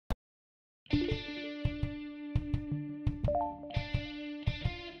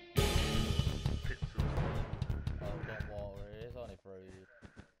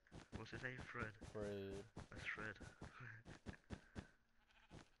his name Fred? Fred. That's Fred.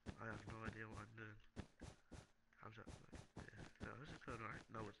 I have no idea what I'm doing. How's that? Yeah. No, this is going right.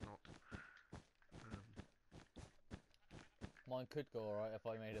 No, it's not. Um, Mine could go alright if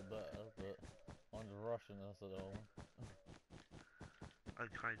I made it better, but I'm just rushing this at the moment. I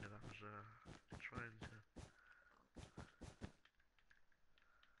kind of was trying to.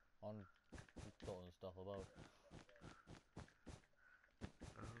 I'm just dotting stuff about.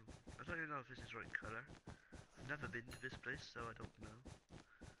 I don't even know if this is right colour. I've never been to this place, so I don't know.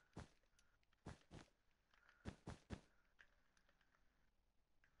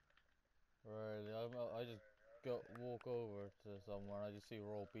 Really, I just walk over to somewhere and I just see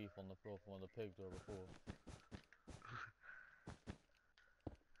raw beef on the floor from where the pigs were before.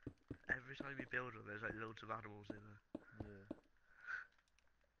 Every time you build them, there's like loads of animals in there. Yeah.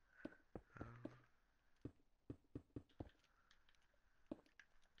 Um,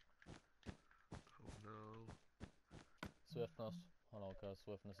 oh no. Swiftness. I don't care,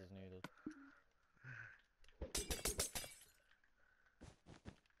 swiftness is needed.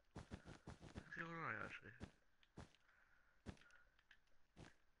 Is it alright actually?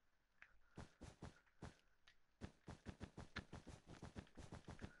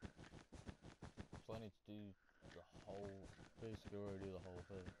 So I need to do the whole, basically already do the whole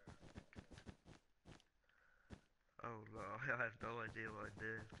thing. Oh no, I have no idea what I'm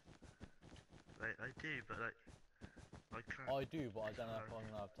doing. Like, I do, but like, I can't. I do, but I It's don't know if hard. I'm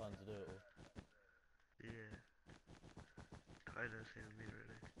gonna have time to do it all. Yeah. Kinda the same with me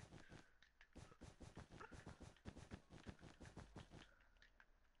really.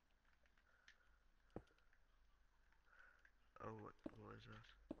 Oh, what is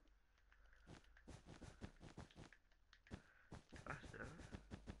that? That's it.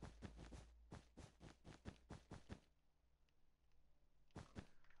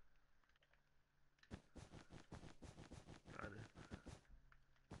 Got it.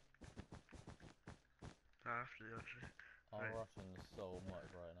 After actually. I'm Right. rushing so much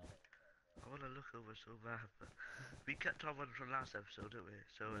right now. I want to look over so bad, but we kept our one from last episode, didn't we?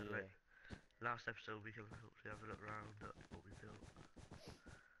 So like, Yeah. last episode we can hopefully have a look around at what we built.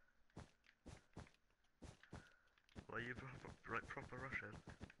 Well, you proper Russian?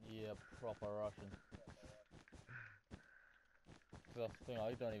 Yeah, proper rushing. Cause that's the thing,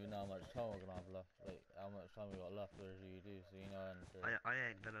 I don't even know how much time we're gonna have left. Like, how much time we got left as you do, so you know, and I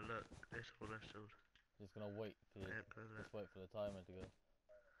ain't gonna look this whole episode. just gonna wait for I you, ain't gonna look. just wait for the timer to go.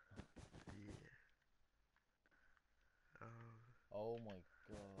 Yeah. Oh my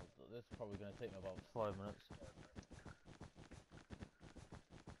god, this is probably gonna take me about 5 minutes.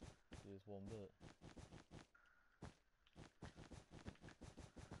 Do this one bit.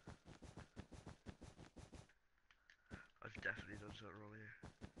 I've definitely done something wrong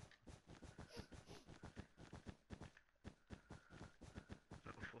here.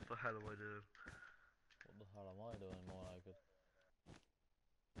 What the hell am I doing? What the hell am I doing more like it?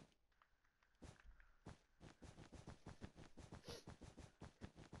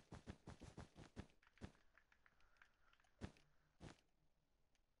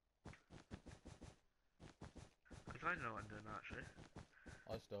 I kinda know what I'm doing actually.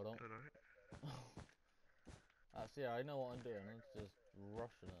 I still don't. Don't know. Actually, yeah, I know what I'm doing, I'm just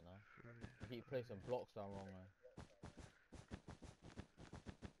rushing it now. I keep placing blocks down wrong now.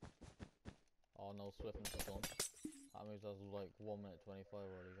 Oh no, swiftness is on. That means that's like 1 minute 25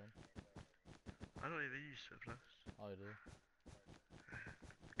 already gone. I don't even use Swiftness. I do.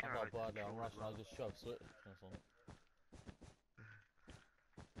 I That's can't how like badly I'm control it rushing, I well. just shove swiftness on.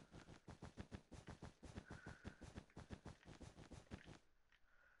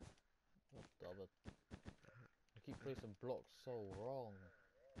 God damn it. I keep placing blocks so wrong.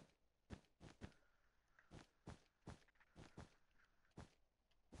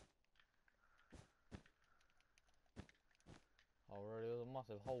 Already, there's a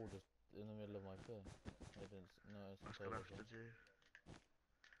massive hole just in the middle of my thing. I didn't notice That's until gonna this have to one. do.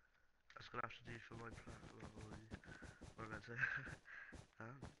 That's gonna have to do for my plan. What am I say?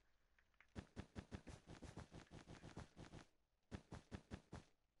 um,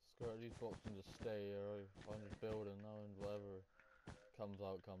 Screw it, these blocks can just stay here. I'm just building now and whatever comes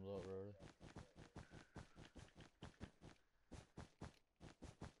out, really.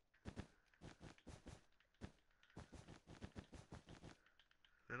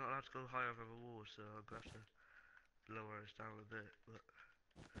 they're not allowed to go higher over the wall, so I'm gonna have to lower us down a bit. But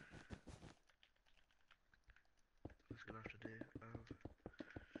that's gonna have to do.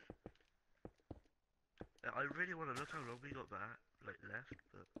 I really want to look how long we got that like left,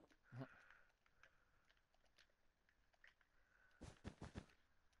 but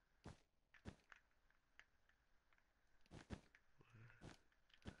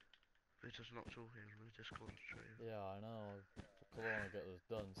we're just not talking, we're just concentrating. Yeah, I know. Because I want to get this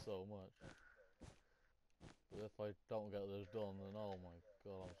done so much. But if I don't get this done, then oh my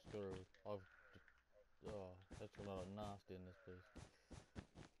god, I'm screwed. Oh, it's gonna look nasty in this place.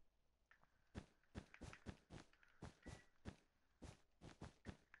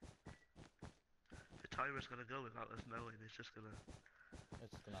 The timer's gonna go without us knowing, it's just gonna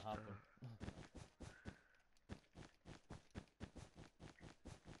It's gonna happen.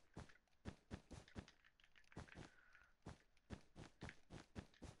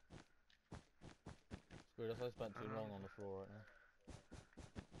 Screwed if I spent too long on the floor right now.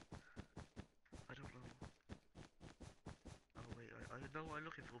 I don't know. Oh wait, I know what I'm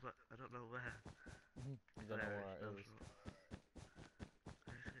looking for, but I don't know where. You don't know where it No, is. it's not.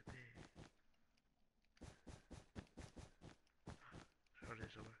 Where could it be? It's around here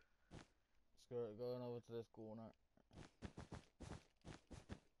somewhere. Screw it, going over to this corner.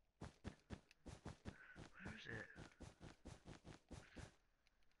 Where is it?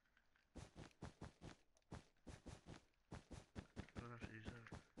 I don't have to use that.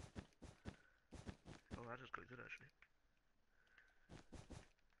 Oh, that is quite good actually.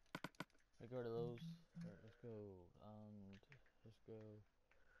 Get rid of those. Right, let's go. And let's go.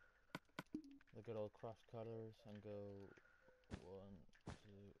 Look at all craft cutters and go 1,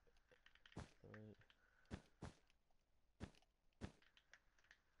 2, 3.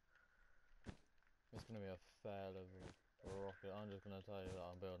 It's gonna be a fair level rocket. I'm just gonna tell you that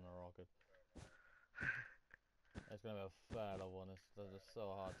I'm building a rocket. It's gonna be a fair level one. It's just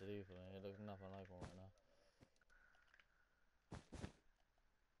so hard to do for me. It looks nothing like one right now.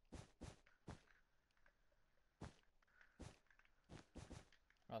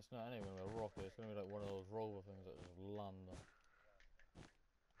 That's not anyway a rocket. It's gonna be like one of those rover things that just land on.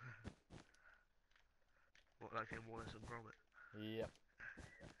 What, like in Wallace and Gromit? Yep.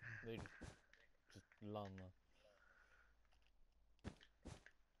 They just land there.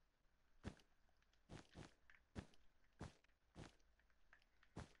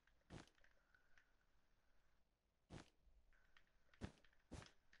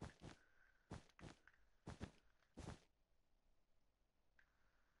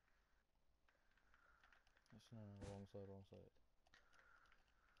 No, wrong side, wrong side.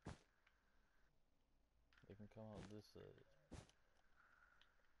 They can come out this side.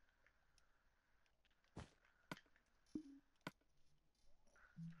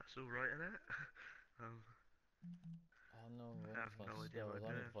 That's alright, isn't it? Oh no, I I need have to find no idea what stairs. I'm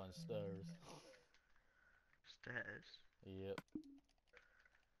I need doing. to find stairs. Stairs? Yep.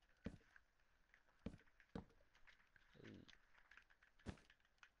 Hey.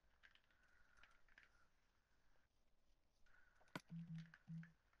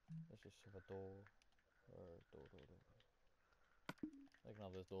 Let's just shove a door. Or door. They can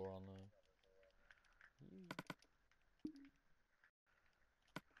have this door on there.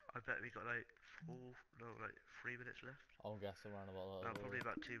 I bet we got like 3 minutes left. I'm guessing around about that No, as well. probably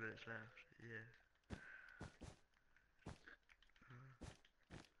about 2 minutes left, yeah.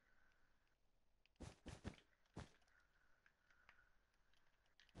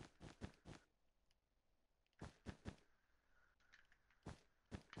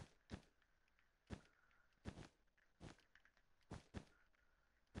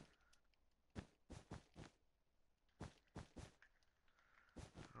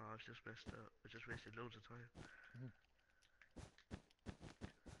 Oh, I've just messed up. I just wasted loads of time.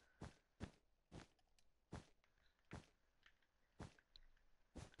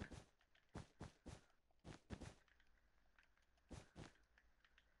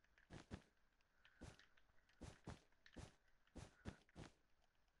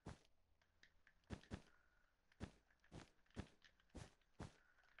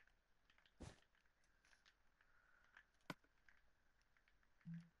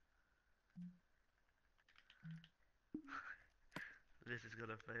 This is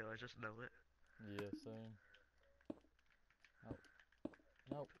gonna fail, I just know it. Yeah, same. Nope.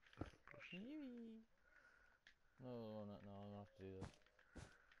 Nope. Yee. No, I'm gonna have to do this.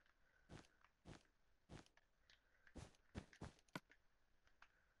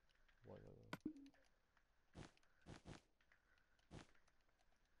 Wait.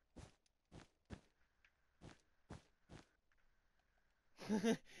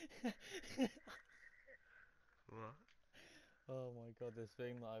 What? Oh my god, this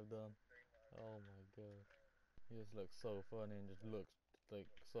thing that I've done. Oh my god. He just looks so funny and just looks like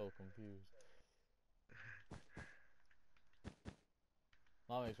so confused.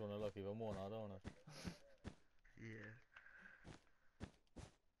 That makes me want to look even more now, don't it? Yeah.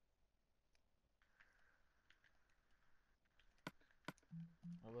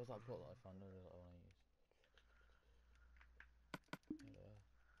 Oh, where's that book that I found earlier that I want to use? Yeah.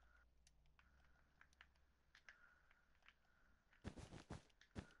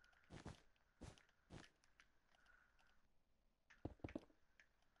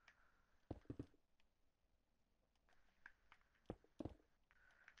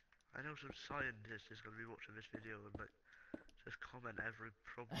 I know some scientist is going to be watching this video and like just comment every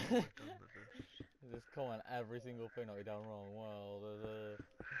problem we've done with this. Just comment every single thing that we done wrong. Well,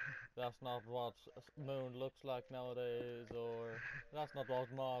 that's not what moon looks like nowadays, or that's not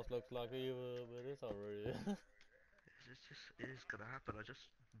what Mars looks like either, but it's alright. It is gonna happen. I just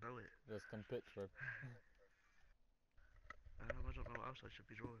know it. Just can picture it. I don't know what else I should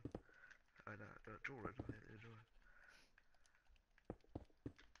be drawing. Drawing. I hate drawing.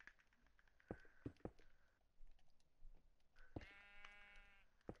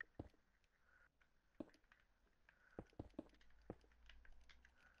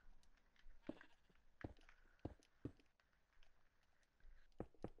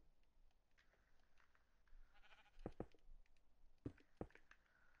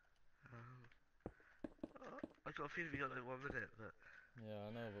 Um, I got a feeling we got like 1 minute, but Yeah,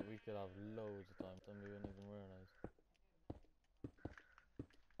 I know, but we could have loads of time, and we wouldn't even realise.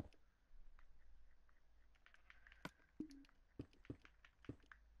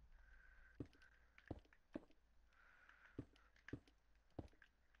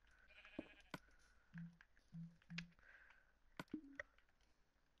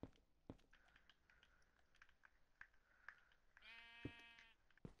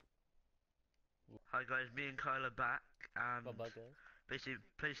 hi guys, me and Kyle are back, Bye and bye, guys. basically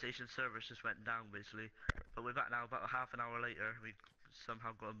PlayStation servers just went down basically, but we're back now. About a half an hour later, we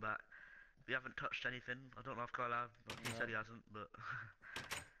somehow got them back. We haven't touched anything. I don't know if Kyle have. He said he hasn't, but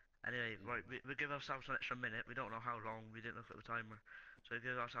anyway, right, we give ourselves an extra minute. We don't know how long. We didn't look at the timer, so we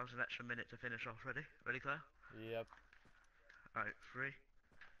give ourselves an extra minute to finish off. Ready? Ready, Kyle? Yep. Alright, 3,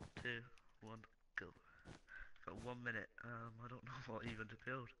 2, 1, go. Got 1 minute. I don't know what even to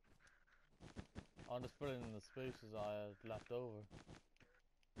build. I'm just filling in the spaces I had left over.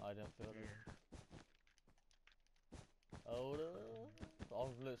 I didn't fill it. Yeah. Oh,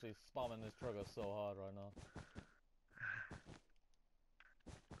 I'm literally spamming this trigger so hard right now.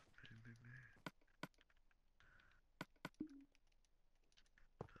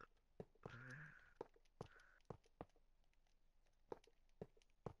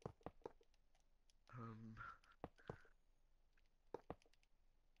 Um,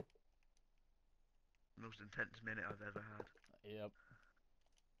 Most intense minute I've ever had. Yep.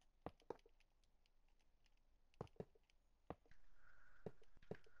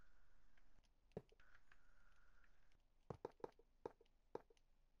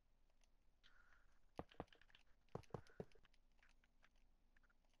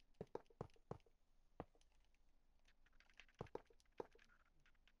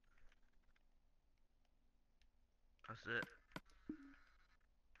 That's it.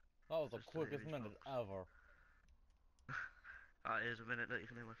 That was the Just delete quickest these minute blocks. ever. Here's a minute that you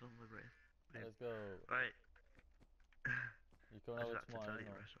can hear my phone vibrating. Let's go. Right. You coming I just over had to to tell mine you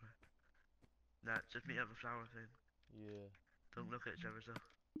the or? rest of it. Nah, just meet up the flower thing. Yeah. Don't look at each other so. I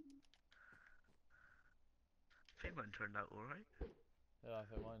think mine turned out alright. Yeah, I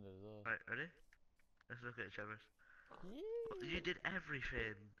think mine did as well. Right, ready? Let's look at each other's. Yeah. You did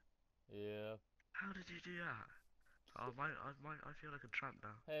everything! Yeah. How did you do that? Oh, I feel like a tramp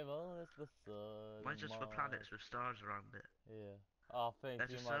now. Hey, well, it's the sun Mine's and just for Mars. planets with stars around it. Yeah. I think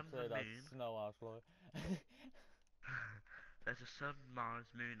There's you a might sun, a say that's moon. snow, actually. There's a sun, Mars,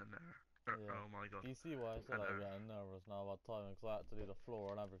 moon, and Earth. Yeah. Oh my god. Do you see why I said And I was Earth. getting nervous now about timing? Because I had to do the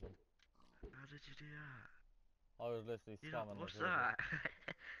floor and everything. How did you do that? I was literally You know, spamming the what's trigger. that?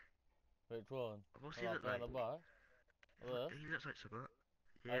 Which one? What's he Well, that look thing at like? the back? This? He looks like someone.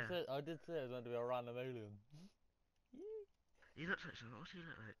 Yeah. I did say it was meant to be a random alien. He looks like someone. What's he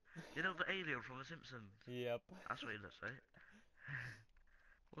look like? You know the alien from The Simpsons? Yep. That's what he looks like.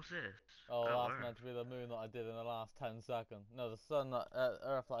 What's this? Oh, Oh, that's Earth. meant to be the moon that I did in the last 10 seconds. No, the sun that,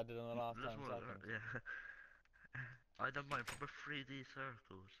 Earth that I did in the last Looks 10 more like Earth, seconds. yeah. I done mine proper 3D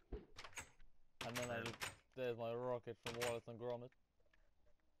circles. And then there's my rocket from Wallace and Gromit.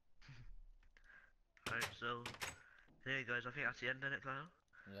 Right, so, there you guys, I think that's the end of it, Kyle.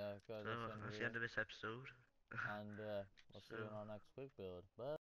 Yeah, guys, So, that's the end of that's the the video. end of this episode. And we'll see So, you in our next quick build. Bye.